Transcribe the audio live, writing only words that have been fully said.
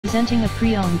Presenting a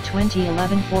pre-owned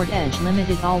 2011 Ford Edge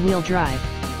Limited all-wheel drive.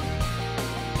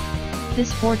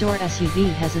 This four-door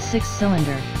SUV has a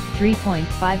 6-cylinder,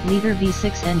 3.5-liter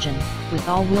V6 engine, with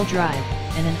all-wheel drive,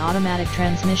 and an automatic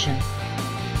transmission.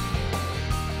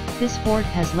 This Ford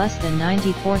has less than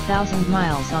 94,000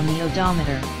 miles on the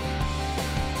odometer.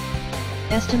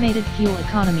 Estimated fuel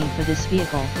economy for this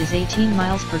vehicle is 18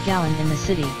 miles per gallon in the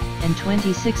city, and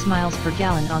 26 miles per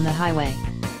gallon on the highway.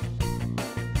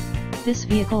 This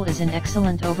vehicle is in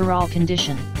excellent overall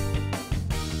condition.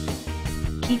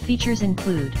 Key features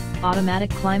include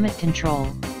automatic climate control,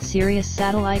 Sirius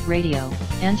satellite radio,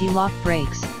 anti-lock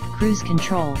brakes, cruise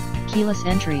control, keyless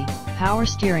entry, power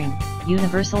steering,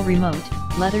 universal remote,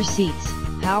 leather seats,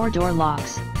 power door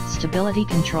locks, stability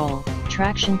control,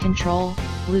 traction control,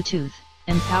 Bluetooth,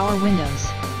 and power windows.